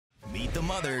Meet the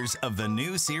mothers of the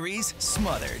new series,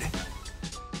 Smothered.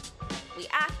 We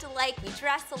act alike, we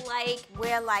dress alike.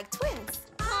 We're like twins.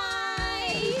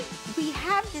 Hi! We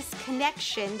have this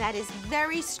connection that is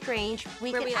very strange.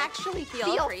 We can actually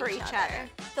feel for each other.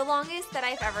 The longest that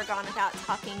I've ever gone without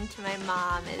talking to my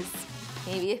mom is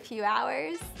maybe a few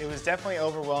hours. It was definitely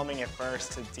overwhelming at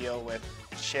first to deal with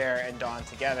Cher and Dawn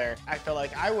together. I felt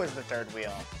like I was the third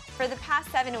wheel. For the past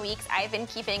 7 weeks, I've been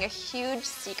keeping a huge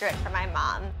secret from my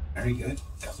mom. Very good.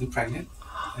 Definitely pregnant.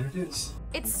 There it is.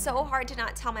 It's so hard to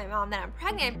not tell my mom that I'm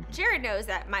pregnant. Jared knows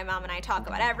that my mom and I talk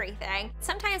about everything.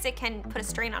 Sometimes it can put a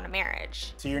strain on a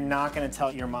marriage. So you're not going to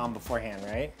tell your mom beforehand,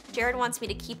 right? Jared wants me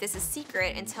to keep this a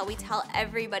secret until we tell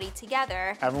everybody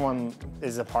together. Everyone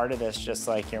is a part of this, just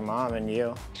like your mom and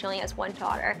you. She only has one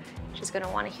daughter. She's going to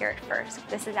want to hear it first.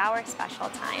 This is our special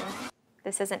time.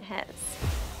 This isn't his.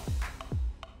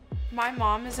 My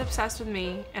mom is obsessed with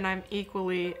me, and I'm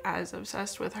equally as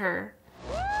obsessed with her.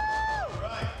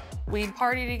 We'd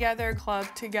party together, club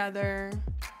together,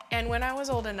 and when I was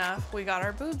old enough, we got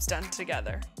our boobs done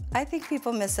together. I think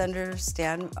people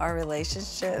misunderstand our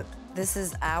relationship. This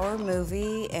is our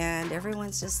movie, and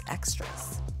everyone's just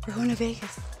extras. We're going to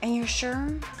Vegas. And you're sure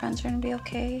friends are going to be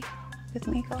okay with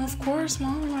me going? Of course,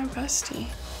 Mom, my bestie.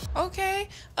 Okay,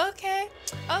 okay,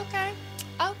 okay,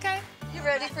 okay. You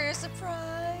ready for your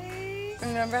surprise?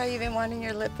 Remember how you've been wanting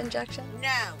your lip injection?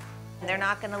 No. They're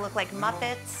not going to look like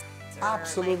Muppets?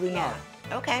 Absolutely not.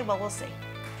 Okay, well, we'll see.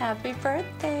 Happy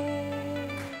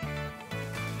birthday.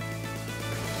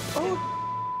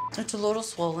 Oh, it's a little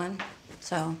swollen,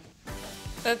 so.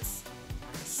 It's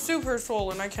super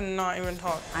swollen. I cannot even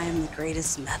talk. I am the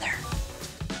greatest mother.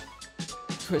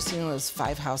 Christina lives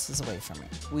 5 houses away from me.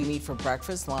 We meet for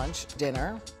breakfast, lunch,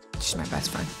 dinner. She's my best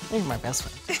friend. You're my best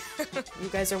friend. You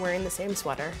guys are wearing the same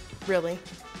sweater, really.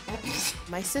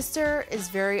 My sister is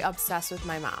very obsessed with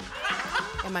my mom,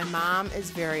 and my mom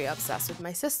is very obsessed with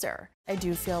my sister. I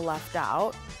do feel left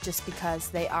out just because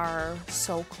they are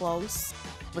so close.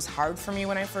 It was hard for me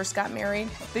when I first got married.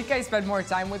 I think I spend more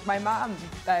time with my mom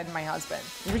than my husband.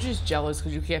 You're just jealous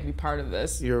because you can't be part of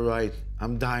this. You're right.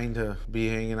 I'm dying to be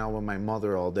hanging out with my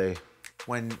mother all day.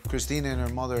 When Christina and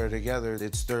her mother are together,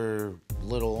 it's their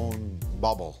little own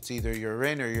bubble. It's either you're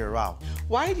in or you're out.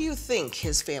 Why do you think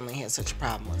his family has such a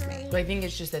problem with me? But I think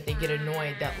it's just that they get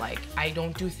annoyed that, like, I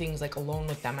don't do things, like, alone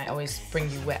with them. I always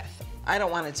bring you with. I don't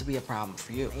want it to be a problem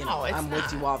for you. You know, No, it's I'm not.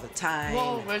 with you all the time.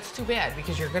 Well, it's too bad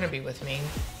because you're going to be with me.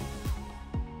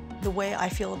 The way I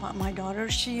feel about my daughter,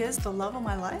 she is the love of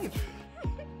my life.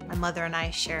 My mother and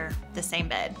I share the same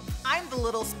bed. I'm the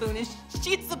little spoon and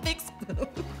she's the big spoon.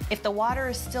 If the water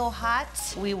is still hot,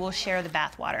 we will share the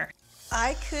bath water.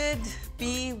 I could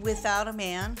be without a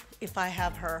man if I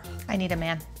have her. I need a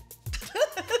man.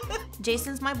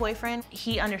 Jason's my boyfriend.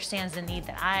 He understands the need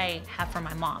that I have for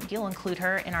my mom. He'll include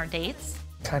her in our dates.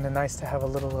 Kind of nice to have a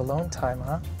little alone time,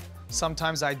 huh?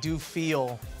 Sometimes I do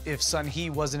feel if Sunhe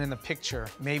wasn't in the picture,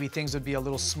 maybe things would be a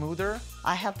little smoother.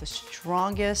 I have the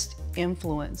strongest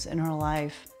influence in her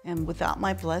life, and without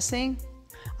my blessing,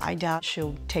 I doubt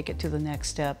she'll take it to the next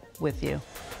step with you.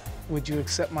 Would you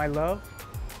accept my love?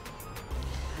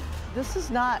 This is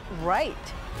not right.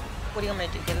 What do you want me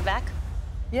to do, give it back?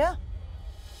 Yeah.